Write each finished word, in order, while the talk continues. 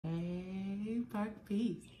Parker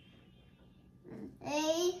Peeps.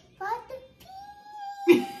 Hey, Parker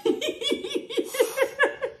Peeps.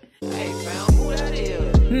 Hey, fam, who that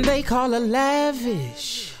is? They call her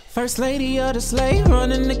lavish. First lady of the slave,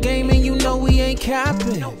 running the game, and you know we ain't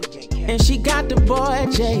capping. And she got the boy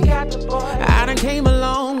Jay. I done came a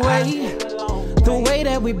long way. The way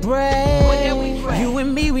that we brag, you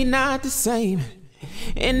and me, we not the same.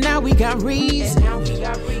 And now we got reason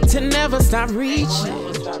to never stop reaching.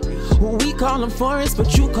 We call them forest,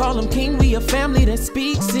 but you call them king. We a family that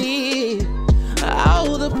speaks it.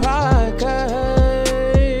 Oh, the Parkers,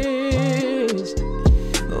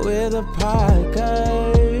 we're the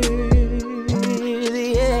Parkers,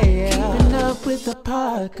 yeah. Keeping up with the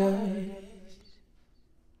Parkers.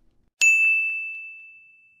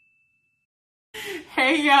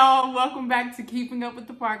 Hey y'all, welcome back to Keeping Up with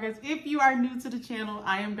the Parkers. If you are new to the channel,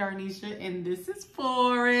 I am Darnisha and this is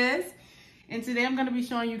Forrest. And today I'm gonna be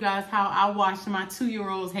showing you guys how I wash my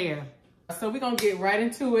 2-year-old's hair. So we're gonna get right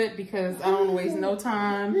into it because I don't wanna waste no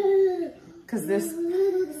time, because this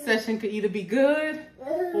session could either be good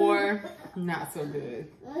or not so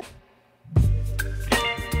good.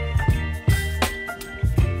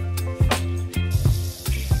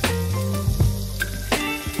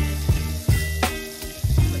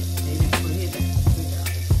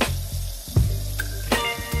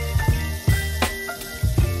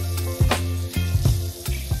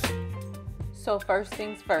 So first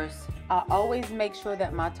things first, I always make sure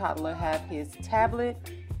that my toddler have his tablet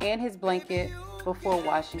and his blanket before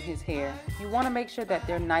washing his hair. You want to make sure that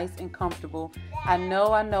they're nice and comfortable. I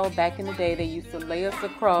know back in the day they used to lay us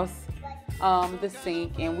across the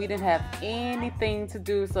sink and we didn't have anything to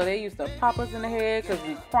do, so they used to pop us in the head because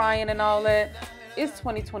we crying and all that. It's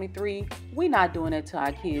 2023. We not doing it to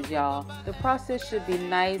our kids, y'all. The process should be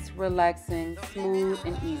nice, relaxing, smooth,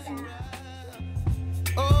 and easy.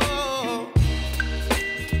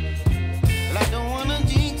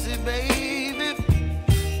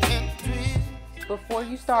 Before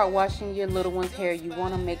you start washing your little one's hair, you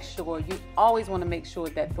always want to make sure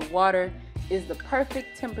that the water is the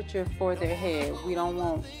perfect temperature for their head. We don't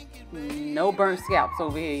want no burnt scalps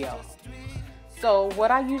over here, y'all. So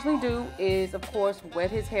what I usually do is, of course,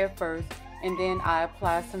 wet his hair first, and then I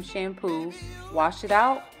apply some shampoo, wash it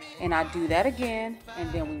out, and I do that again,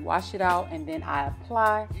 and then we wash it out, and then I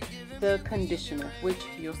apply the conditioner, which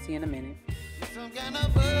you'll see in a minute. Some kind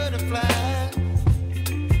of butterfly.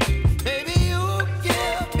 Baby, you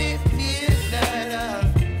give me midnight.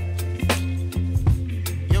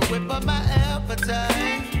 You whip up my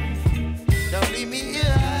appetite. Don't leave me here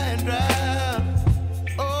high and dry.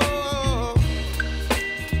 Oh,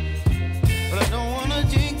 but I don't wanna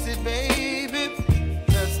jinx it, baby.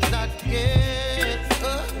 Let's not get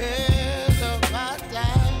ahead of my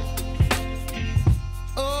time.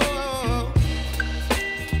 Oh,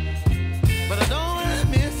 but I don't wanna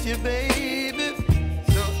miss you, baby.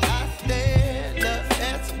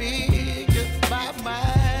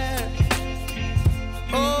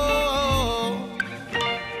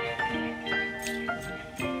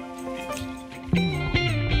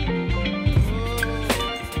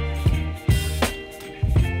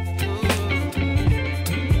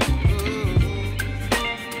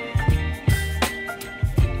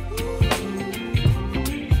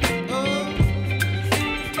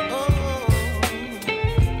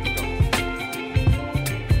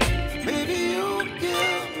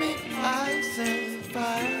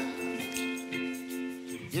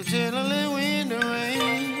 You're chilling in the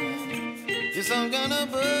rain. You're some kind of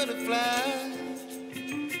butterfly.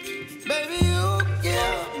 Baby, you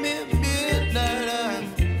give me midnight.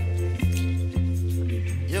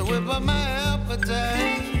 You whip up my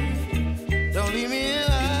appetite. Don't leave me here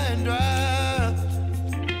high and dry.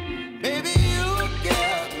 Baby, you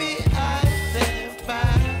give me ice and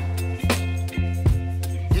fire.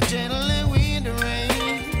 You're channeling wind and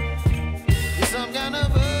rain. You're some kind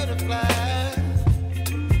of butterfly.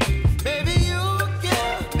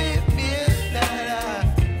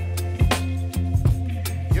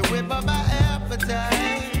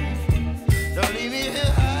 Don't leave me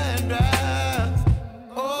here high and dry.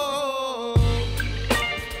 Oh,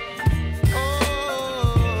 oh,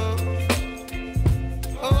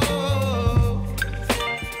 oh,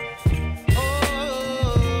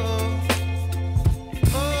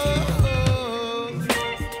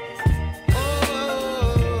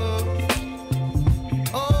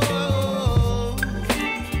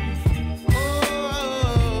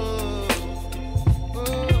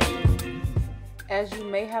 As you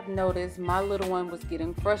may have noticed, my little one was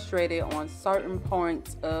getting frustrated on certain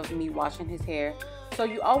points of me washing his hair. So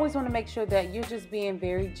you always want to make sure that you're just being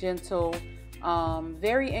very gentle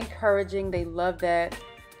Very encouraging. They love that.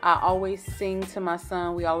 I always sing to my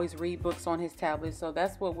son. We always read books on his tablet. So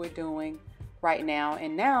that's what we're doing right now.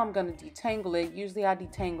 And now I'm going to detangle it. Usually I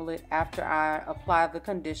detangle it after I apply the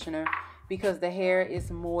conditioner because the hair is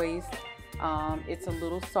moist. It's a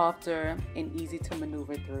little softer and easy to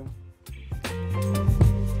maneuver through.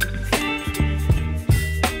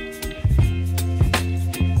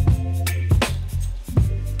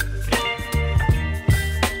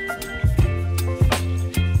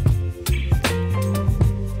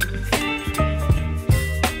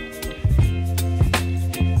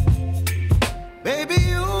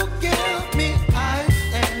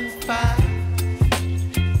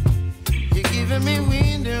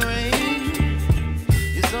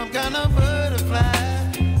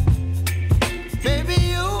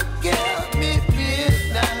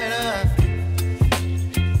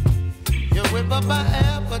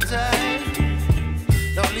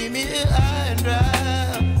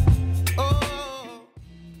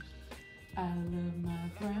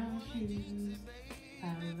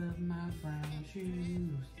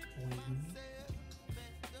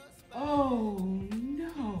 Oh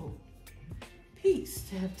no! Pete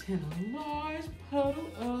stepped in a large puddle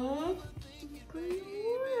of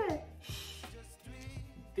wet.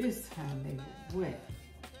 This time they were wet.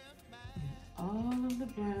 And all of the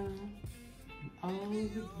brown, and all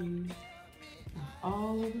of the blue, and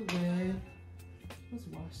all of the red was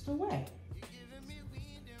washed away.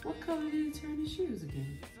 What color did he turn his shoes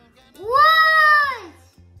again? What?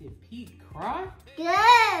 Did Pete cry?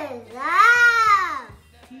 Yes.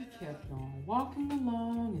 He kept on walking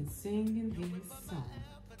along and singing his song.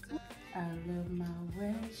 I love my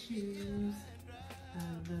wet shoes.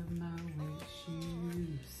 I love my wet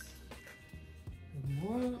shoes. The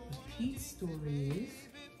moral of Pete's story is,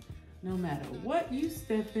 no matter what you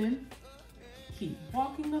step in, keep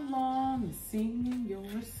walking along and singing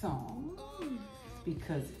your song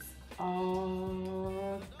because it's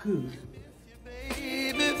all good.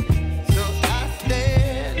 Baby, so I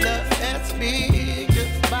stand up and speak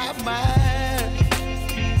my mind.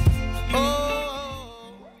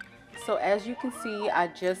 Oh. So as you can see, I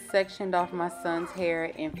just sectioned off my son's hair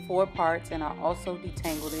in 4 parts and I also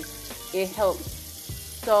detangled it. It helps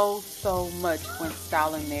so much when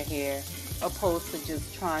styling their hair, opposed to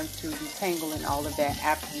just trying to detangle and all of that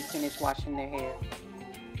after you finish washing their hair.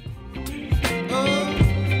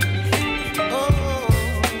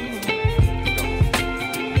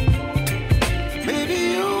 Baby,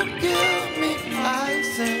 you give me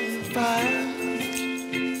ice and fire.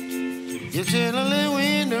 You're chilling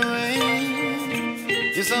in the rain.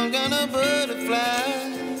 You're some kind of butterfly.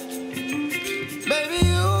 Baby,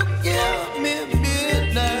 you give me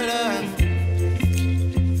midnight.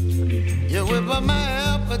 You whip up my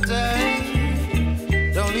appetite.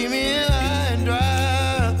 Don't leave me here high and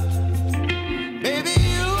dry. Baby,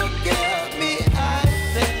 you give me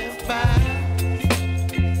ice and fire.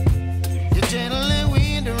 You're channeling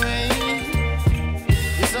wind and rain.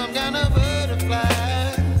 You're some kind of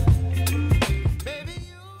butterfly. Baby,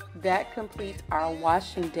 you... That completes our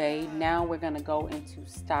washing day. Now we're going to go into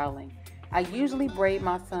styling. I usually braid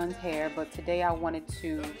my son's hair, but today I wanted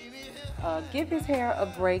to give his hair a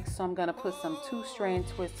break, so I'm going to put some 2-strand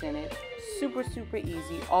twists in it. Super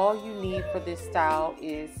easy. All you need for this style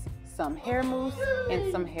is some hair mousse and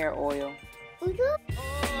some hair oil.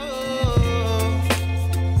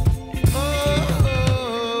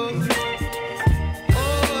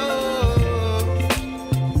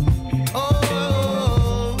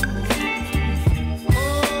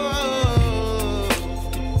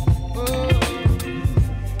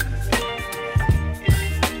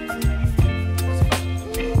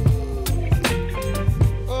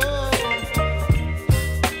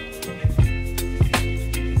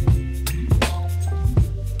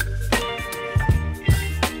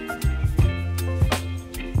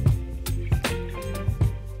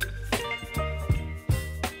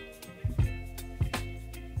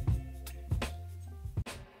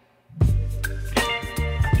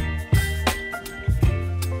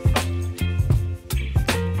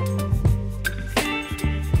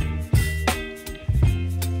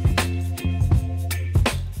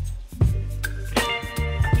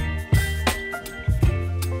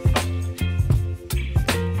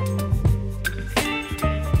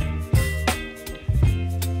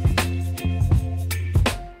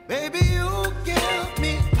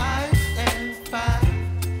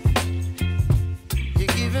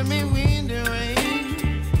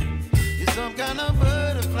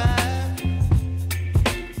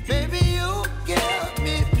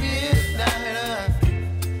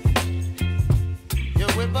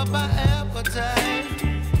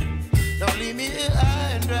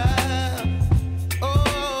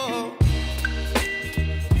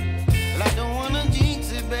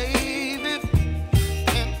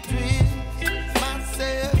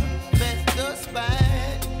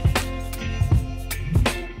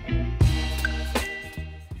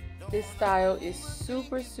 This style is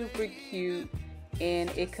super cute, and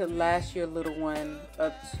it could last your little one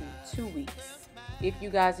up to 2 weeks. If you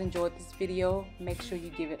guys enjoyed this video, make sure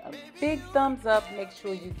you give it a big thumbs up. Make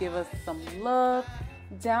sure you give us some love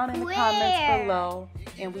down in the comments below,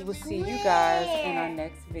 and we will see you guys in our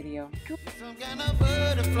next video. Some kind of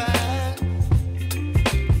butterfly.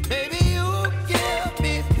 Baby, you give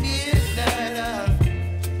me midnight.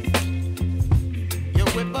 You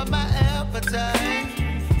whip up my appetite.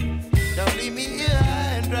 Don't leave me here.